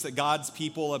basics that God's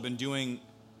people have been doing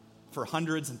for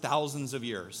hundreds and thousands of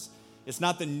years. It's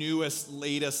not the newest,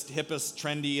 latest, hippest,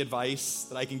 trendy advice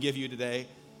that I can give you today.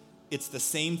 It's the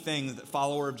same thing that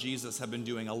followers of Jesus have been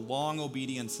doing, a long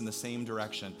obedience in the same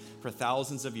direction for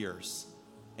thousands of years.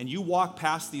 And you walk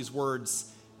past these words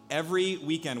every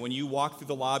weekend when you walk through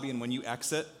the lobby and when you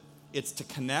exit. It's to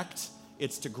connect,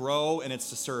 it's to grow, and it's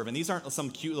to serve. And these aren't some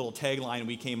cute little tagline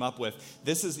we came up with.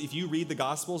 This is, if you read the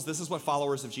Gospels, this is what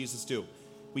followers of Jesus do.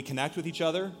 We connect with each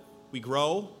other, we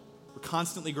grow, we're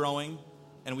constantly growing,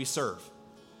 and we serve.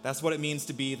 That's what it means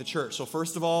to be the church. So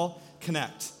first of all,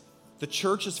 connect. The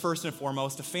church is first and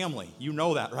foremost a family. You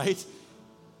know that, right?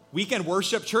 Weekend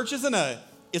worship, church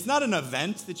it's not an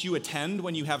event that you attend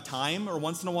when you have time or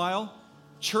once in a while.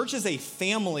 Church is a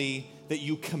family that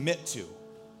you commit to.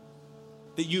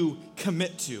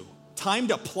 Time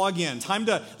to plug in, time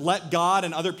to let God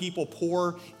and other people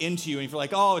pour into you. And if you're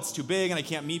like, oh, it's too big and I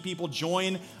can't meet people,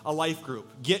 join a life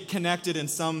group. Get connected in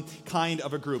some kind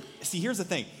of a group. See, here's the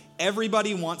thing.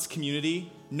 Everybody wants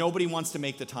community. Nobody wants to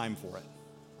make the time for it.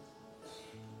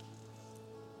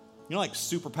 You know, like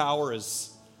superpower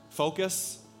is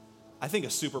focus. I think a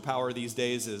superpower these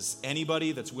days is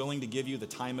anybody that's willing to give you the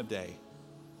time of day.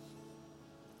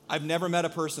 I've never met a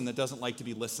person that doesn't like to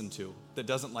be listened to, that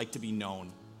doesn't like to be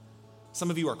known. Some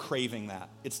of you are craving that.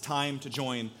 It's time to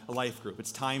join a life group.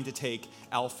 It's time to take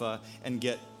Alpha and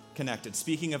get connected.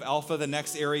 Speaking of Alpha, the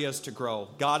next area is to grow.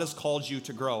 God has called you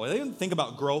to grow. I didn't think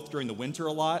about growth during the winter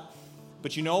a lot,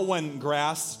 but you know when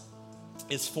grass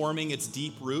is forming its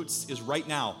deep roots is right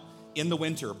now. In the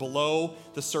winter, below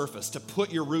the surface, to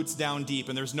put your roots down deep.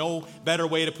 And there's no better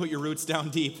way to put your roots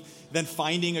down deep than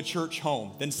finding a church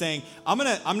home, than saying, I'm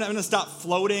gonna stop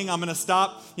floating, I'm gonna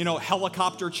stop,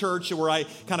 helicopter church where I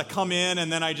kind of come in and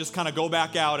then I just kind of go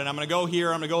back out, and I'm gonna go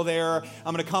here, I'm gonna go there,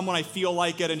 I'm gonna come when I feel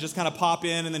like it and just kind of pop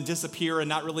in and then disappear and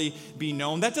not really be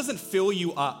known. That doesn't fill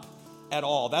you up at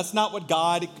all. That's not what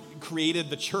God created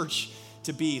the church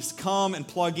to be. So come and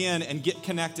plug in and get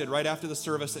connected right after the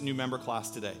service at new member class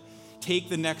today. Take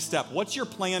the next step. What's your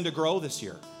plan to grow this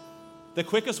year? The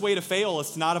quickest way to fail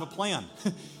is to not have a plan.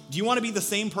 Do you want to be the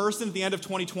same person at the end of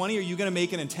 2020, or are you going to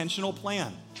make an intentional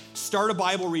plan? Start a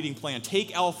Bible reading plan.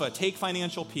 Take Alpha. Take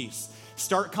Financial Peace.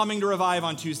 Start coming to Revive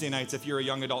on Tuesday nights if you're a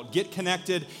young adult. Get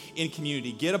connected in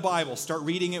community. Get a Bible. Start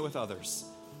reading it with others.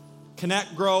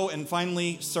 Connect, grow, and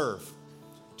finally serve.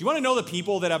 Do you want to know the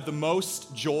people that have the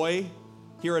most joy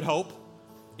here at Hope?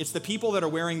 It's the people that are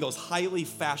wearing those highly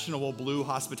fashionable blue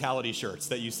hospitality shirts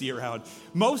that you see around.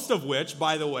 Most of which,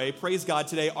 by the way, praise God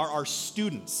today, are our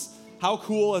students. How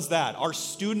cool is that? Our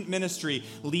student ministry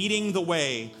leading the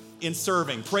way in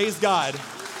serving. Praise God,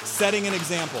 setting an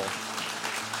example.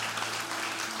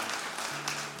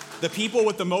 The people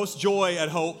with the most joy at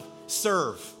Hope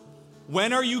serve.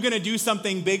 When are you going to do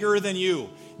something bigger than you?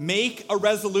 Make a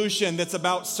resolution that's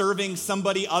about serving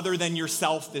somebody other than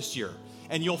yourself this year,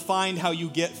 and you'll find how you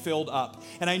get filled up.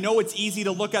 And I know it's easy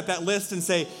to look at that list and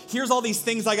say, here's all these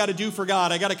things I got to do for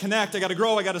God. I got to connect, I got to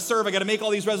grow, I got to serve, I got to make all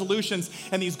these resolutions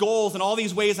and these goals and all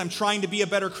these ways I'm trying to be a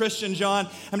better Christian, John.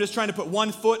 I'm just trying to put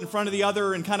one foot in front of the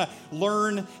other and kind of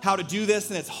learn how to do this,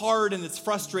 and it's hard and it's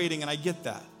frustrating, and I get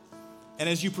that. And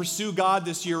as you pursue God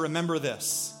this year, remember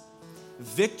this.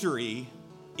 Victory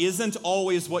isn't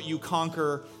always what you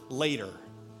conquer later.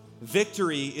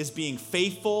 Victory is being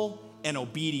faithful and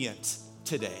obedient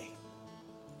today.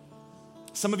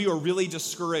 Some of you are really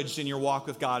discouraged in your walk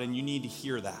with God, and you need to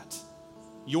hear that.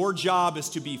 Your job is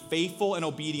to be faithful and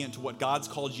obedient to what God's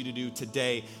called you to do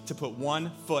today, to put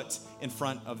one foot in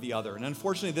front of the other. And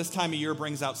unfortunately, this time of year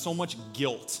brings out so much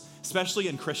guilt, especially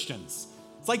in Christians.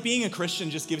 It's like being a Christian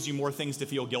just gives you more things to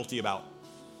feel guilty about.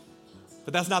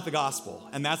 But that's not the gospel,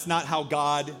 and that's not how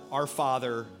God, our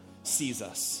Father, sees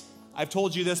us. I've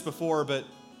told you this before, but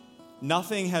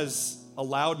nothing has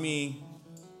allowed me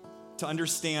to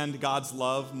understand God's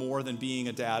love more than being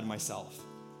a dad myself,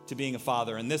 to being a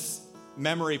father. And this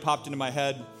memory popped into my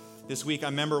head this week. I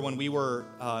remember when we were,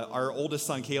 our oldest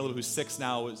son, Caleb, who's 6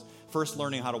 now, was first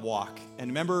learning how to walk.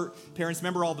 And parents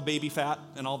remember all the baby fat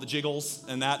and all the jiggles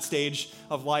and that stage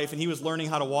of life. And he was learning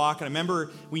how to walk. And I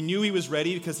remember we knew he was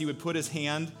ready because he would put his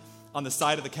hand on the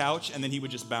side of the couch and then he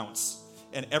would just bounce.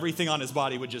 And everything on his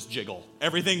body would just jiggle.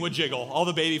 Everything would jiggle. All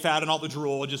the baby fat and all the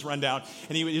drool would just run down.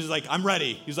 And he was like, I'm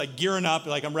ready. He was like gearing up,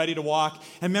 like, I'm ready to walk.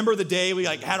 And remember the day we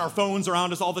like had our phones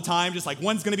around us all the time, just like,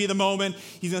 when's going to be the moment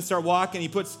he's going to start walking? He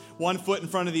puts one foot in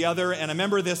front of the other. And I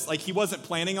remember this, like, he wasn't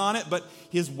planning on it, but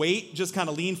his weight just kind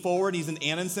of leaned forward. He's an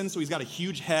Ananson, so he's got a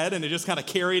huge head, and it just kind of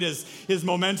carried his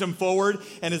momentum forward,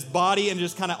 and his body, and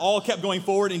just kind of all kept going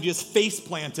forward, and he just face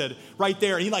planted right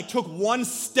there. And he like took one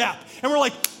step, and we're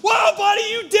like, whoa, buddy,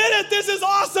 you did it. This is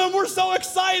awesome. We're so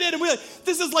excited. And we're like,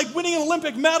 this is like winning an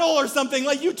Olympic medal or something.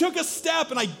 Like, you took a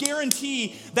step, and I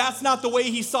guarantee that's not the way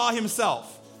he saw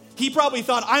himself. He probably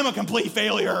thought, I'm a complete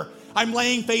failure. I'm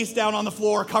laying face down on the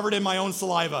floor covered in my own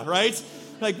saliva, right?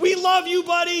 Like, we love you,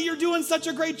 buddy. You're doing such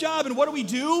a great job. And what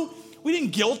do? We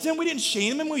didn't guilt him. We didn't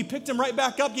shame him. We picked him right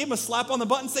back up, gave him a slap on the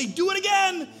butt and say, do it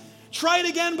again. Try it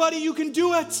again, buddy. You can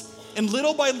do it. And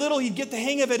little by little, he'd get the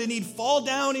hang of it, and he'd fall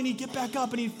down, and he'd get back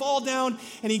up, and he'd fall down,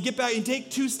 and he'd get back and take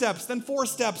 2 steps, then 4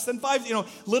 steps, then 5,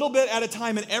 little bit at a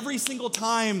time. And every single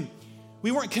time,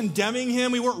 we weren't condemning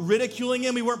him. We weren't ridiculing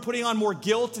him. We weren't putting on more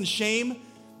guilt and shame.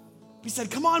 We said,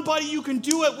 come on, buddy, you can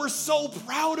do it. We're so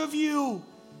proud of you.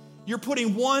 You're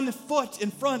putting one foot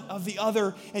in front of the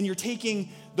other, and you're taking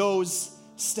those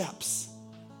steps.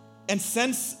 And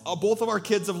since both of our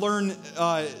kids have learned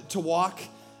to walk,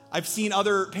 I've seen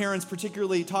other parents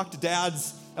particularly talk to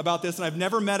dads about this, and I've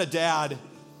never met a dad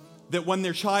that when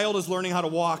their child is learning how to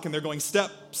walk and they're going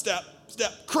step, step,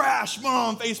 step, crash,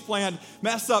 boom, face plant,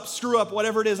 mess up, screw up,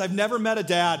 whatever it is, I've never met a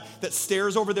dad that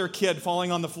stares over their kid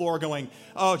falling on the floor going,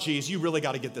 oh, geez, you really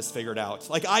got to get this figured out.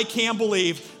 Like, I can't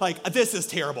believe, like, this is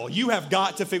terrible. You have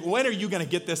got to figure, when are you going to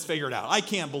get this figured out? I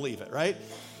can't believe it, right?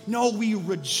 No, we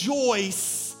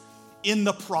rejoice in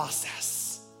the process.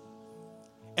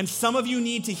 And some of you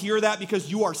need to hear that because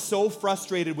you are so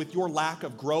frustrated with your lack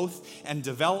of growth and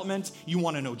development. You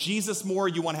want to know Jesus more.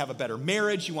 You want to have a better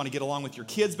marriage. You want to get along with your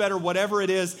kids better, whatever it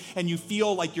is. And you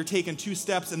feel like you're taking 2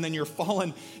 steps and then you're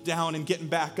falling down and getting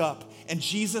back up. And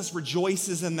Jesus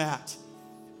rejoices in that.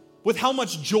 With how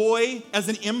much joy as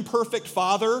an imperfect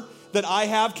father that I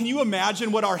have, can you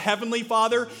imagine what our Heavenly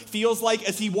Father feels like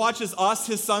as He watches us,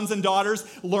 His sons and daughters,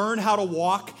 learn how to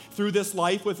walk through this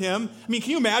life with Him? I mean,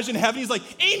 can you imagine heaven? He's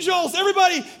like, angels,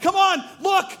 everybody, come on,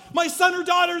 look, my son or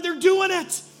daughter, they're doing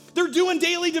it. They're doing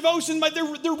daily devotion.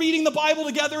 They're reading the Bible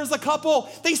together as a couple.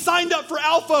 They signed up for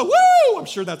Alpha. Woo! I'm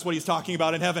sure that's what He's talking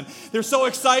about in heaven. They're so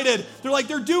excited. They're like,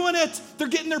 they're doing it. They're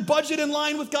getting their budget in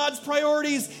line with God's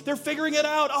priorities. They're figuring it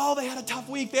out. Oh, they had a tough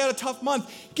week. They had a tough month.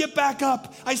 Get back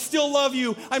up. I still love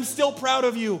you. I'm still proud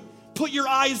of you. Put your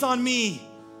eyes on me.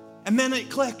 And then it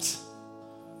clicked.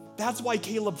 That's why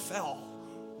Caleb fell.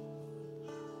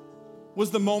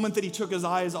 Was the moment that he took his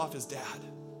eyes off his dad.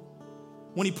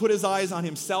 When he put his eyes on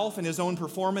himself and his own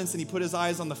performance, and he put his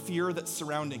eyes on the fear that's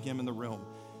surrounding him in the room,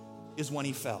 is when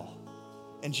he fell.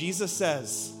 And Jesus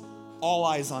says, all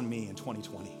eyes on me in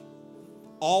 2020.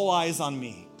 All eyes on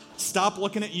me. Stop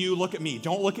looking at you, look at me.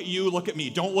 Don't look at you, look at me.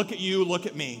 Don't look at you, look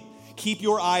at me. Keep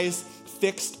your eyes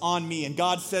fixed on me. And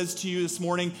God says to you this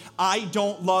morning, I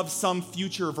don't love some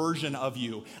future version of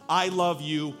you. I love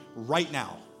you right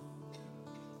now.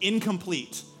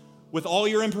 Incomplete. With all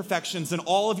your imperfections and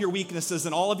all of your weaknesses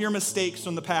and all of your mistakes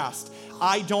from the past.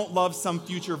 I don't love some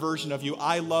future version of you.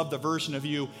 I love the version of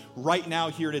you right now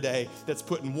here today that's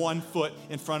putting one foot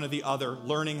in front of the other,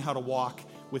 learning how to walk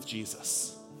with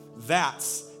Jesus.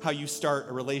 That's how you start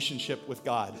a relationship with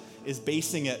God, is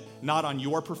basing it not on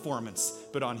your performance,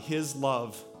 but on His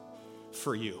love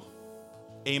for you.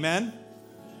 Amen?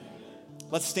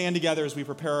 Let's stand together as we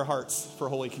prepare our hearts for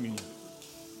Holy Communion.